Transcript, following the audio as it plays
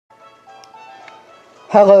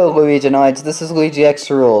Hello, Luiginoids. This is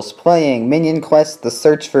LuigiXRules, playing Minion Quest: The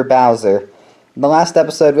Search for Bowser. In the last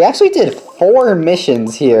episode, we actually did 4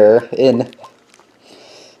 missions here in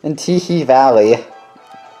Tiki Valley.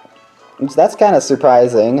 That's kind of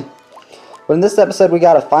surprising. But in this episode, we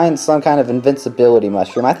gotta find some kind of invincibility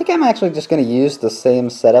mushroom. I think I'm actually just gonna use the same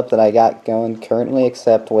setup that I got going currently,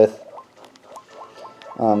 except with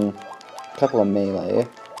a couple of melee.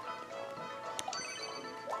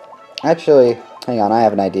 Actually, hang on, I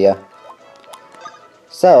have an idea.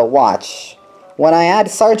 So, watch. When I add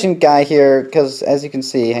Sergeant Guy here, because as you can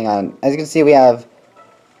see, hang on, as you can see we have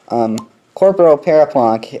Corporal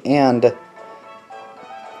Paraplonk and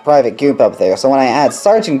Private Goomp up there. So when I add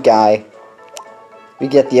Sergeant Guy, we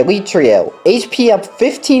get the Elite Trio. HP up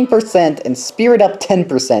 15% and Spirit up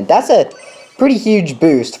 10%. That's a pretty huge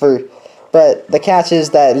boost but the catch is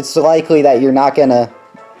that it's likely that you're not gonna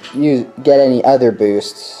get any other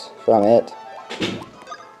boosts from it.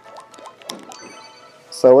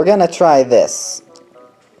 So we're gonna try this.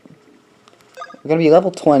 We're gonna be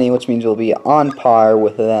level 20, which means we'll be on par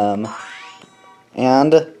with them.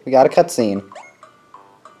 And we got a cutscene.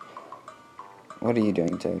 What are you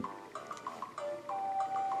doing, Toad?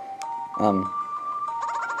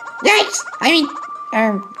 Yikes!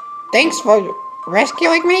 Thanks for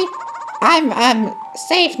rescuing me. I'm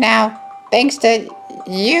safe now, thanks to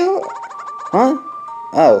you. Huh?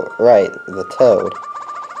 Oh, right, the Toad.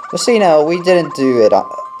 Just so you know, we didn't do it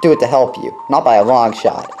to help you, not by a long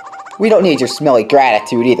shot. We don't need your smelly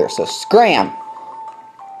gratitude either, so scram!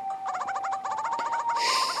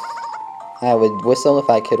 I would whistle if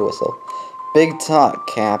I could whistle. Big talk,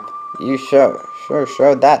 Cap. You sure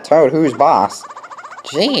showed that Toad who's boss.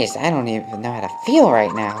 Jeez, I don't even know how to feel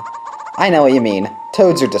right now. I know what you mean.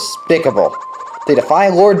 Toads are despicable. They defy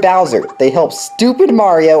Lord Bowser. They help stupid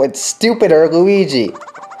Mario and stupider Luigi.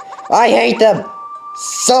 I hate them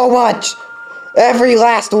so much. Every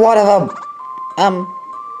last one of them.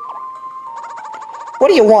 What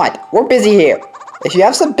do you want? We're busy here. If you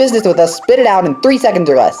have some business with us, spit it out in 3 seconds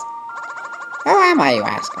or less. Who am I, you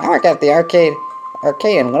ask? I work at the arcade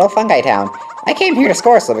in Little Fungi Town. I came here to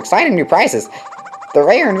score some exciting new prizes. The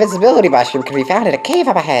rare invincibility mushroom can be found in a cave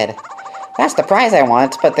up ahead. That's the prize I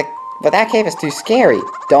want, but that cave is too scary.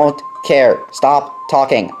 Don't care. Stop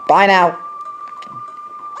talking. Bye now.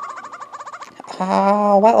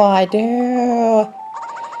 Oh, what will I do?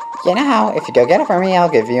 You know, if you go get it for me, I'll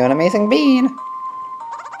give you an amazing bean.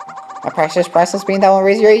 A precious, priceless bean that will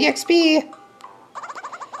raise your EXP.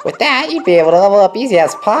 With that, you'd be able to level up easy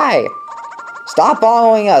as pie. Stop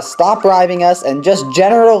following us, stop bribing us, and just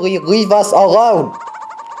generally leave us alone.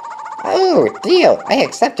 Oh, deal. I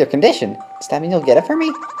accept your condition. Does that mean you'll get it for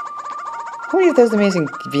me? How many of those amazing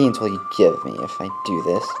beans will you give me if I do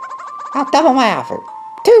this? I'll double my offer.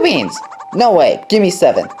 2 beans. No way. Give me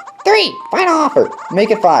 7. 3. Final offer.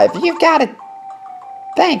 Make it 5. You've got it.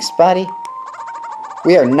 Thanks, buddy.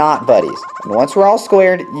 We are not buddies. And once we're all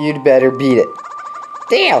squared, you'd better beat it.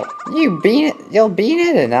 Deal. You'll beat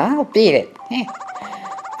it, and I'll beat it.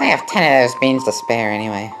 I have 10 of those beans to spare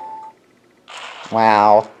anyway.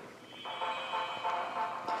 Wow.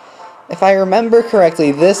 If I remember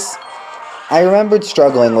correctly, I remembered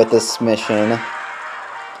struggling with this mission.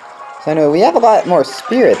 So anyway, we have a lot more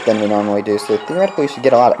spirit than we normally do, so theoretically we should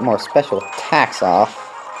get a lot more special attacks off.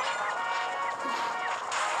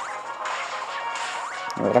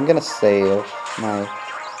 Alright, I'm gonna save my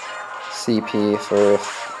CP for if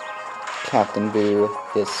Captain Boo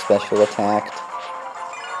gets special attacked.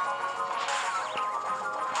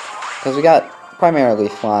 Because we got primarily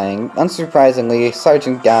flying. Unsurprisingly,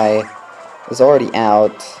 Sergeant Guy is already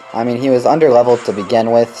out. I mean, he was under-leveled to begin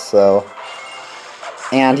with, so...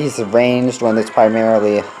 And he's ranged when it's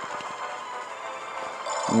primarily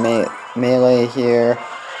melee here.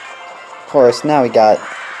 Of course, now we got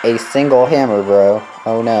a single hammer, bro.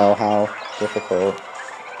 Oh no, how difficult.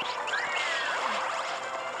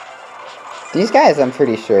 These guys, I'm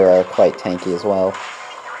pretty sure, are quite tanky as well.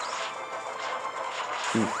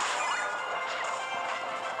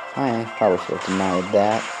 I probably should have denied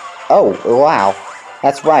that. Oh, wow.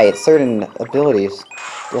 That's right. Certain abilities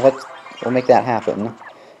will make that happen.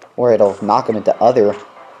 Or it'll knock them into other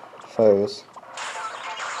foes.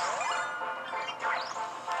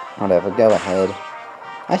 Whatever, go ahead.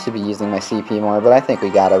 I should be using my CP more, but I think we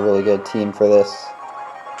got a really good team for this.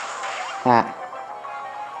 Ha.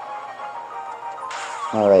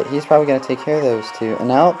 Alright, he's probably going to take care of those two.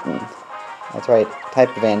 No. That's right. Type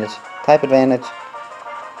advantage. Type advantage.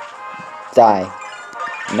 Die.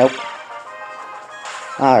 Nope.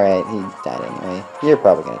 Alright, he died anyway. You're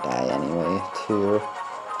probably gonna die anyway, too.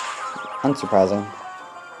 Unsurprising.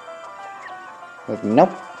 Like,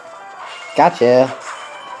 nope. Gotcha.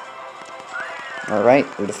 Alright,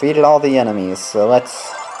 we defeated all the enemies, so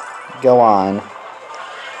let's go on.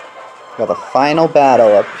 Got the final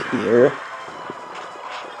battle up here.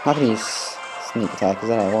 Not gonna use sneak attack, because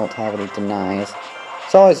then I won't have any denies.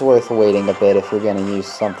 It's always worth waiting a bit if you're gonna use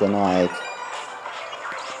something like...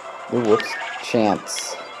 Ooh, whoops.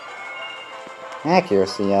 Chance.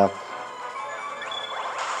 Accuracy up.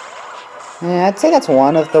 Yeah, I'd say that's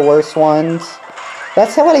one of the worst ones.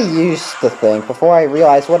 That's what I used to think before I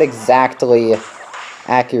realized what exactly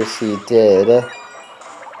accuracy did.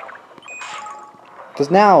 Because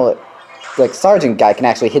now, like, Sergeant Guy can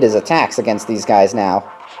actually hit his attacks against these guys now.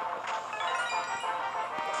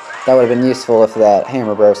 That would have been useful if that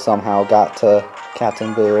Hammer Bro somehow got to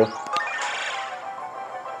Captain Boo.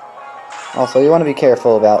 Also, you want to be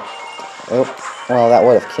careful about... Oh, well, that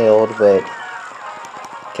would have killed, but...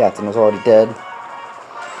 Captain was already dead.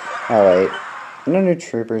 Alright. No new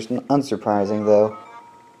troopers. Unsurprising, though.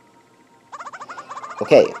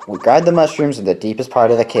 Okay, we guard the mushrooms in the deepest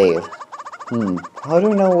part of the cave. How do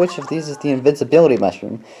we know which of these is the invincibility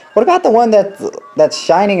mushroom? What about the one that's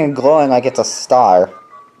shining and glowing like it's a star?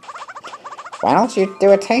 Why don't you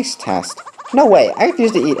do a taste test? No way, I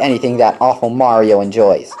refuse to eat anything that awful Mario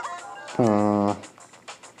enjoys. Trying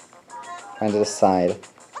to decide.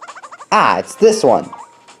 Ah, it's this one!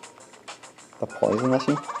 The poison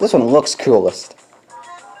mushroom? This one looks coolest.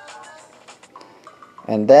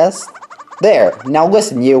 And this? There! Now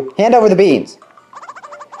listen, you! Hand over the beans!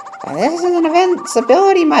 This is an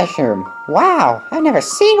invincibility mushroom. Wow, I've never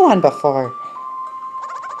seen one before.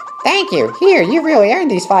 Thank you. Here, you really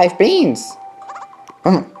earned these 5 beans.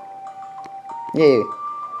 Yeah.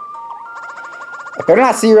 I better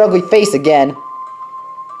not see your ugly face again.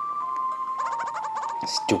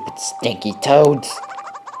 Stupid stinky toads.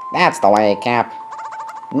 That's the way, Cap.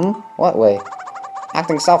 What way?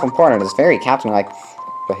 Acting self-important is very captain-like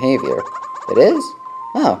behavior. It is?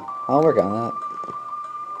 Oh, I'll work on that.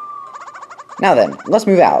 Now then, let's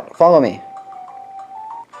move out. Follow me.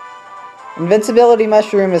 Invincibility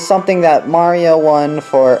mushroom is something that Mario won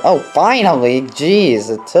for... Oh, finally! Jeez,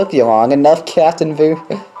 it took you long enough, Captain Boo.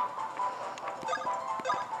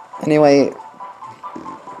 Anyway...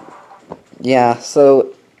 Yeah,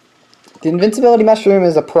 so... The invincibility mushroom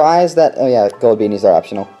is a prize that... Oh yeah, gold beanies are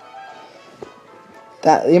optional.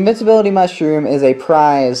 The invincibility mushroom is a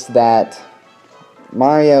prize that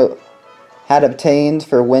Mario had obtained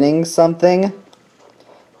for winning something,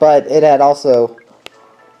 but it had also...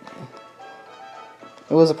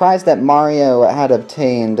 It was a prize that Mario had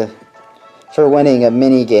obtained for winning a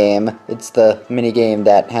minigame. It's the minigame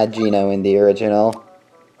that had Geno in the original.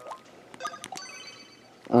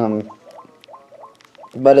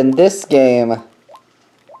 But in this game...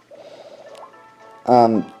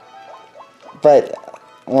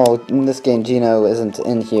 Well, in this game Geno isn't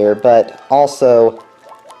in here, but also...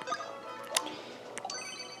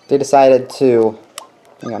 They decided to...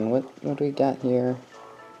 Hang on, what do we got here?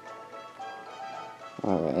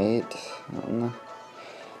 Alright.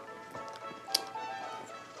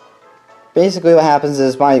 Basically what happens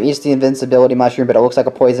is Mario eats the invincibility mushroom, but it looks like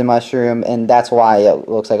a poison mushroom, and that's why it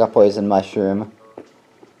looks like a poison mushroom.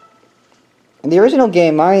 In the original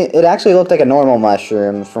game, it actually looked like a normal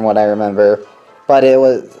mushroom, from what I remember, but it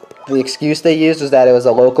was... The excuse they used was that it was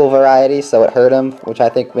a local variety, so it hurt him, which I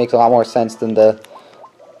think makes a lot more sense than the...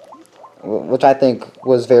 Which I think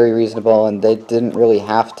was very reasonable, and they didn't really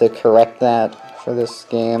have to correct that for this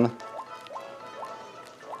game.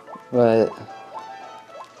 But...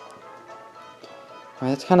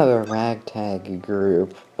 Well, it's kind of a ragtag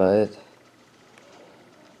group, but...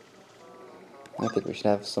 I think we should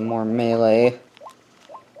have some more melee.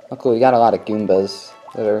 Oh cool, we got a lot of Goombas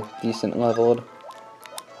that are decent leveled.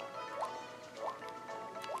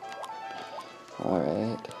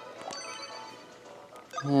 Alright.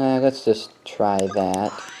 Let's just try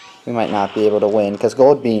that. We might not be able to win, because the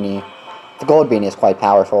Gold Beanie is quite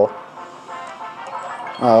powerful.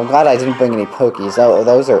 Oh, I'm glad I didn't bring any Pokies. Oh,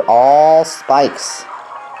 those are all spikes.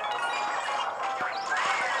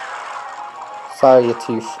 Sorry, you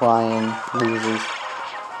two flying losers.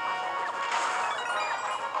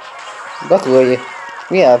 Luckily,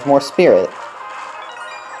 we have more spirit.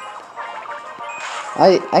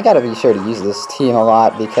 I gotta be sure to use this team a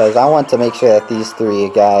lot because I want to make sure that these 3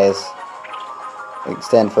 guys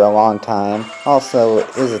extend for a long time. Also,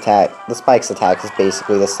 his attack, the Spike's attack is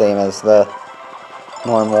basically the same as the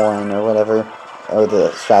normal one or whatever, or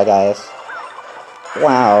the Shy Guys.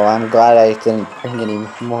 Wow, I'm glad I didn't bring any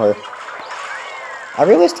more. I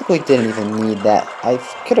realistically didn't even need that. I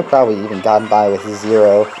could have probably even gotten by with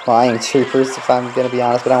 0 flying troopers if I'm gonna be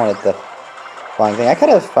honest, but I wanted the flying thing. I could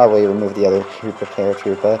have probably removed the other Koopa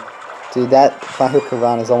Paratroopa. Dude, that Fire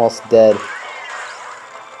Piran is almost dead.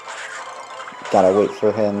 Gotta wait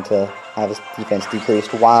for him to have his defense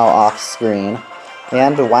decreased while off screen.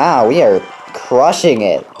 And wow, we are crushing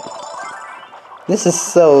it. This is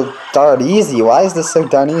so darn easy. Why is this so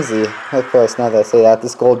darn easy? Of course, now that I say that,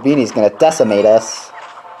 this gold beanie's gonna decimate us.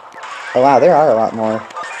 Oh wow, there are a lot more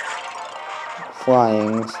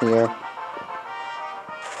flyings here.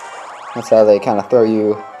 That's how they kind of throw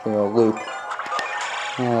you through a loop.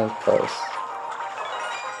 Yeah, of course.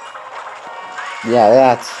 Yeah,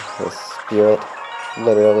 that's the spirit.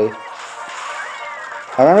 Literally.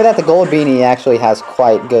 I remember that the gold beanie actually has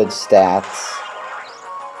quite good stats.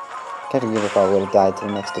 Gotta give it probably would have died to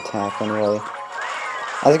the next attack anyway.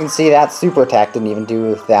 As you can see, that super attack didn't even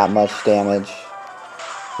do that much damage.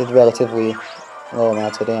 It did relatively low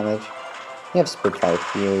amounts of damage. You have Spitfire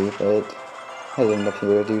Fury, but it didn't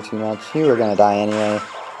appear to do too much. You were gonna die anyway.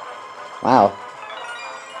 Wow.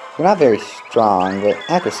 You're not very strong, but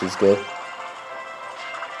accuracy's good.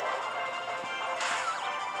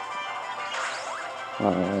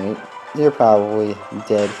 Alright. You're probably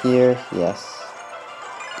dead here. Yes.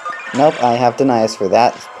 Nope, I have denies for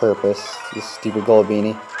that purpose, you stupid gold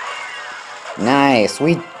beanie. Nice!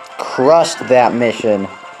 We crushed that mission.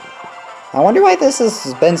 I wonder why this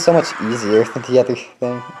has been so much easier than the other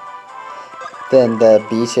thing. Than the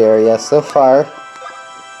beach area so far.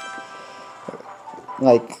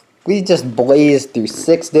 Like, we just blazed through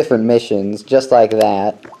 6 different missions, just like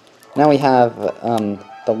that. Now we have,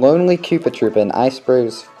 the Lonely Koopa Troopa and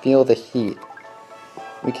Icebergs Feel the Heat.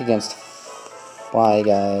 Weak against Fly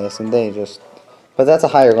Guys, and they just... But that's a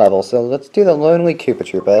higher level, so let's do the Lonely Koopa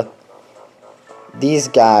Troopa. These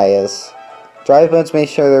guys... Dry bones may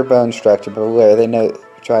show their bone structure, but beware, they know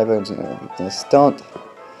dry bones weakness. Don't...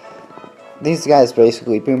 These guys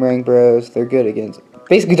basically boomerang bros, they're good against...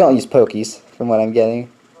 Basically don't use pokies, from what I'm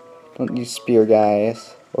getting. Don't use spear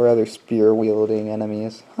guys, or other spear-wielding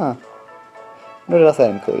enemies. Huh. What else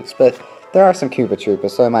that includes? But there are some Koopa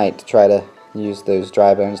Troopas, so I might try to use those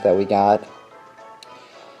dry bones that we got.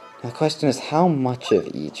 Now the question is, how much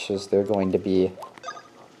of each is there going to be?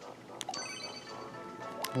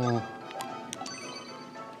 Yeah.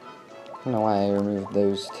 I don't know why I removed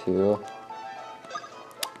those two.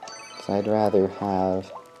 Because I'd rather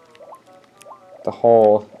have the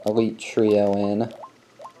whole elite trio in.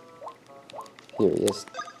 Here he is.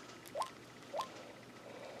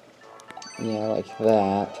 Yeah, like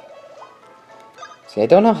that. See, I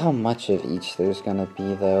don't know how much of each there's gonna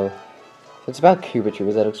be, though. If it's about Koopa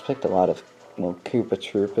Troopas, I'd expect a lot of, well, Koopa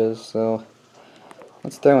Troopas, so...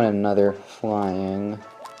 Let's throw in another flying.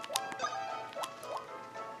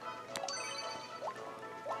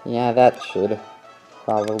 Yeah, that should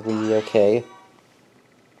probably be okay.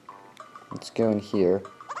 Let's go in here.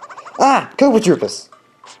 Ah! Koopa Troopas!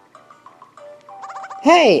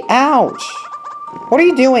 Hey! Ouch! What are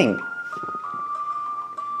you doing?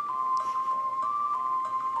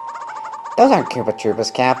 Those aren't Koopa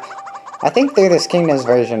Troopas, Cap. I think they're this kingdom's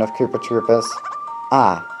version of Koopa Troopas.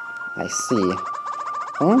 Ah, I see.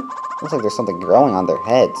 Huh? Looks like there's something growing on their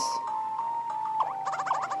heads.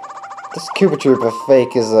 This Koopa Troopa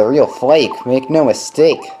fake is a real flake, make no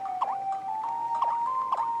mistake.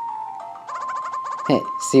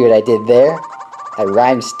 See what I did there? I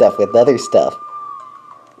rhymed stuff with other stuff.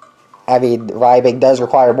 I mean, rhyming does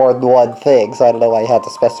require more than one thing, so I don't know why you had to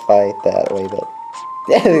specify it that way, but...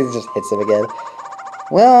 it just hits him again.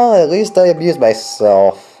 Well, at least I amused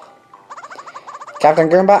myself. Captain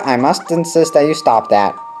Goomba, I must insist that you stop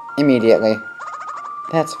that. Immediately.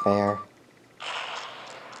 That's fair.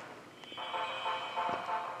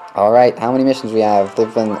 Alright, how many missions we have?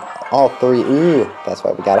 They've been all 3. Ooh, that's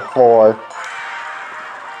why we got a 4.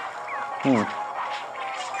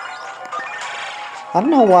 I don't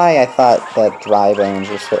know why I thought that dry bones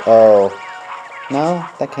were so... Oh. No,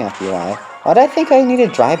 that can't be why. Why did I think I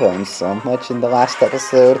needed dry bones so much in the last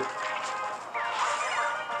episode?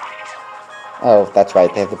 Oh, that's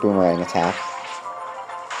right, they have the boomerang attack.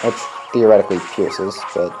 Which theoretically pierces,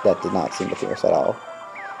 but that did not seem to pierce at all.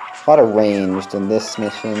 A lot of ranged in this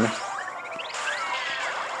mission.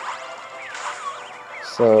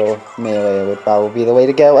 So, melee would probably be the way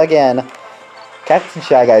to go again. Captain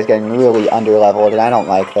Shy Guy is getting really underleveled, and I don't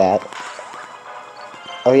like that.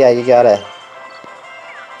 Oh yeah, you gotta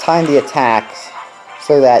time the attacks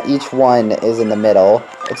so that each one is in the middle.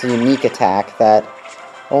 It's a unique attack that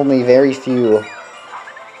only very few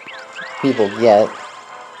people get.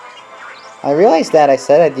 I realized that I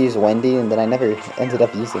said I'd use Wendy, and then I never ended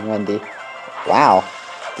up using Wendy. Wow,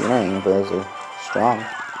 the annoying bros are strong.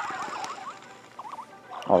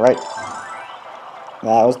 Alright.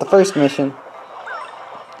 That was the first mission.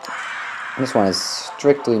 This one is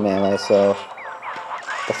strictly melee, so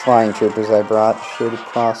the flying troopers I brought should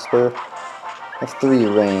prosper. I have 3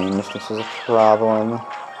 ranged, which is a problem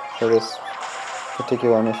for this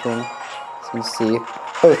particular mission. As you can see,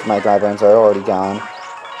 both my dry bones are already gone.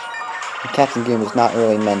 And Captain Goomp is not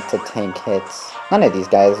really meant to tank hits. None of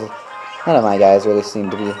my guys really seem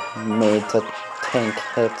to be made to tank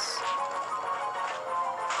hits.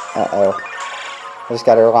 Uh-oh. I just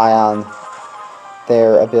gotta rely on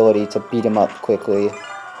their ability to beat him up quickly.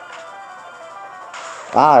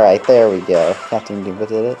 Alright, there we go. Captain Goomp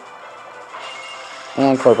did it.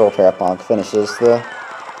 And Corporal Parapunk finishes the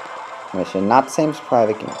mission. Not the same as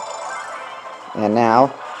Private Goomp. And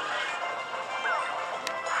now,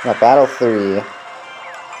 we got Battle 3.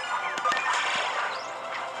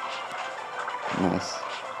 Nice.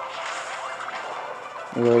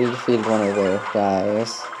 We already defeated one of their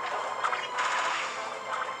guys.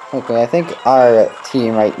 Okay, I think our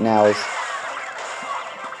team right now is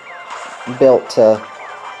built to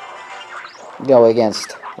go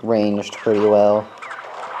against ranged pretty well.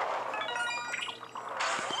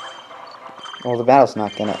 Well, the battle's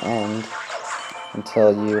not going to end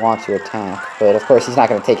until you launch your attack. But of course he's not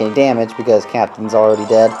going to take any damage because Captain's already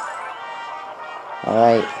dead.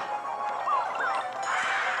 Alright.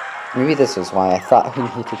 Maybe this was why I thought we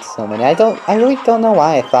needed so many. I really don't know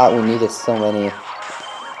why I thought we needed so many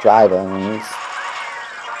dry bones.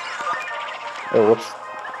 Oh, whoops.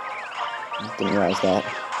 Didn't realize that.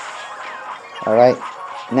 Alright.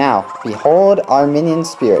 Now, behold our minion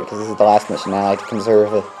spirit, because this is the last mission. Now I like to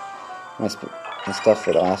conserve my stuff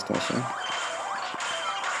for the last mission.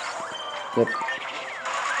 Yep.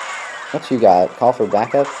 What you got? Call for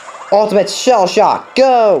backup? Ultimate Shell Shock!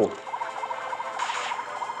 Go!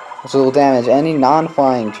 Which will damage any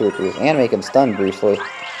non-flying troopers and make them stun briefly.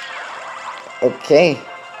 Okay.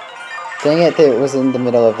 Dang it, it was in the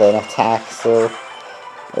middle of an attack, so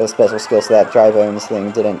a special skill, so that dry bones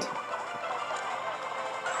thing didn't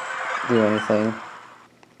do anything.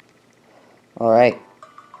 Alright.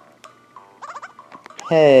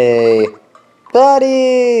 Hey,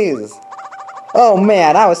 buddies! Oh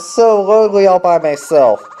man, I was so lonely all by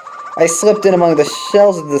myself. I slipped in among the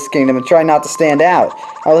shells of this kingdom and tried not to stand out.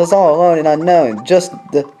 I was all alone and unknown. Just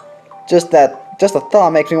the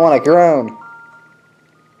thought makes me want to groan.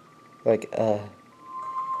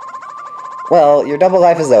 Well, your double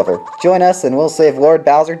life is over. Join us and we'll save Lord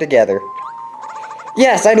Bowser together.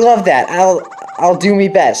 Yes, I'd love that. I'll do me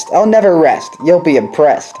best. I'll never rest. You'll be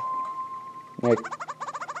impressed.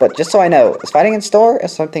 But just so I know, is fighting in store or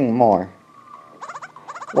something more?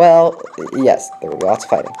 Well, yes, there will be lots of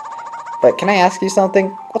fighting. But can I ask you something?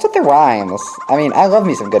 What's with the rhymes? I mean, I love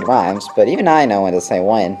me some good rhymes, but even I know when to say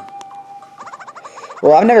when.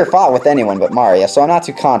 Well, I've never fought with anyone but Mario, so I'm not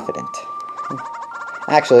too confident.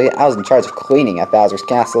 Actually, I was in charge of cleaning at Bowser's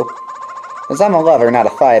castle. Since I'm a lover, not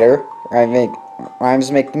a fighter,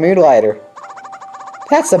 rhymes make the mood lighter.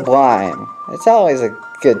 That's sublime. It's always a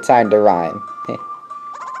good time to rhyme.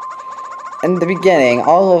 In the beginning,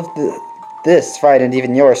 all of this frightened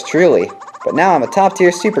even yours truly. But now I'm a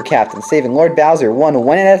top-tier super captain, saving Lord Bowser one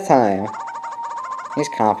win at a time. He's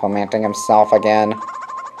complimenting himself again.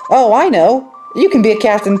 Oh, I know! You can be a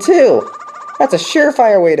captain too! That's a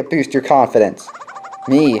surefire way to boost your confidence.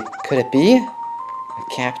 Me, could it be?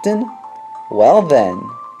 A captain? Well then.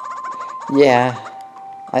 Yeah,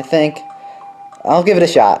 I think I'll give it a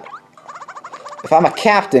shot. If I'm a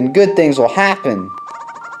captain, good things will happen.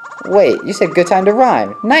 Wait, you said good time to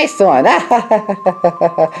rhyme. Nice one!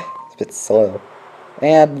 It's a bit slow.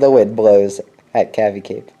 And the wind blows at Cavi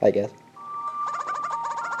Cape, I guess.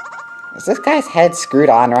 Is this guy's head screwed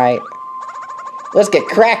on right? Let's get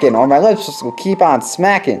cracking, or my lips will keep on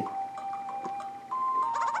smacking.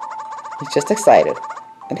 He's just excited.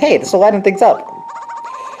 And hey, this will lighten things up.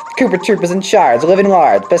 The Cooper Troop is in charge, living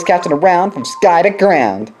large, best captain around from sky to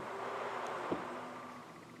ground.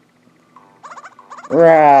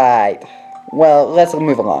 Right. Well, let's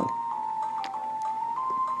move along.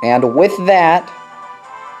 And with that,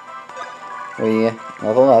 we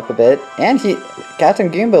level up a bit. And Captain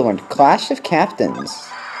Goomba learned Clash of Captains.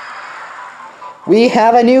 We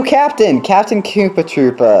have a new captain! Captain Koopa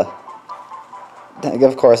Troopa.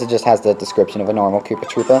 Of course, it just has the description of a normal Koopa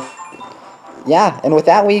Troopa. Yeah, and with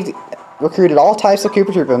that, we recruited all types of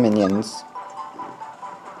Koopa Troopa minions.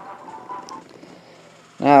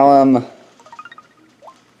 Now,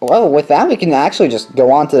 well, with that, we can actually just go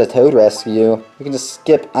on to the Toad Rescue. We can just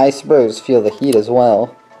skip Ice Bros, Feel the Heat as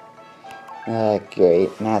well.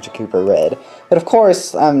 Great. Magic Koopa Red. But of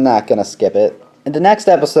course, I'm not gonna skip it. In the next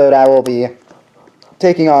episode, I will be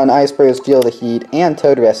taking on Ice Bros, Feel the Heat, and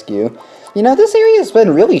Toad Rescue. You know, this area has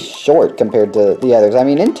been really short compared to the others. I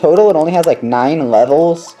mean, in total, it only has like 9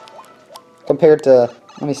 levels compared to...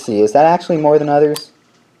 Let me see, is that actually more than others?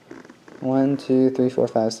 1, 2, 3, 4,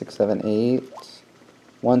 5, 6, 7, 8.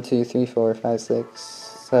 1, 2, 3, 4, 5, 6,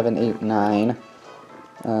 7, 8, 9.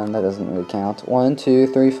 That doesn't really count. 1, 2,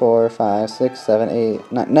 3, 4, 5, 6, 7,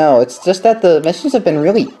 8, 9. No, it's just that the missions have been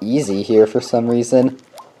really easy here for some reason.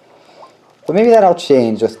 But maybe that'll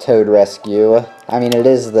change with Toad Rescue. I mean, it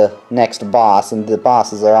is the next boss, and the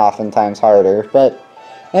bosses are oftentimes harder. But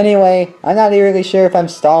anyway, I'm not really sure if I'm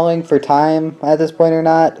stalling for time at this point or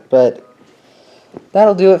not, but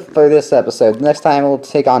that'll do it for this episode. Next time we'll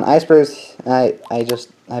take on Ice Bros.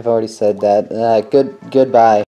 I've already said that. Goodbye.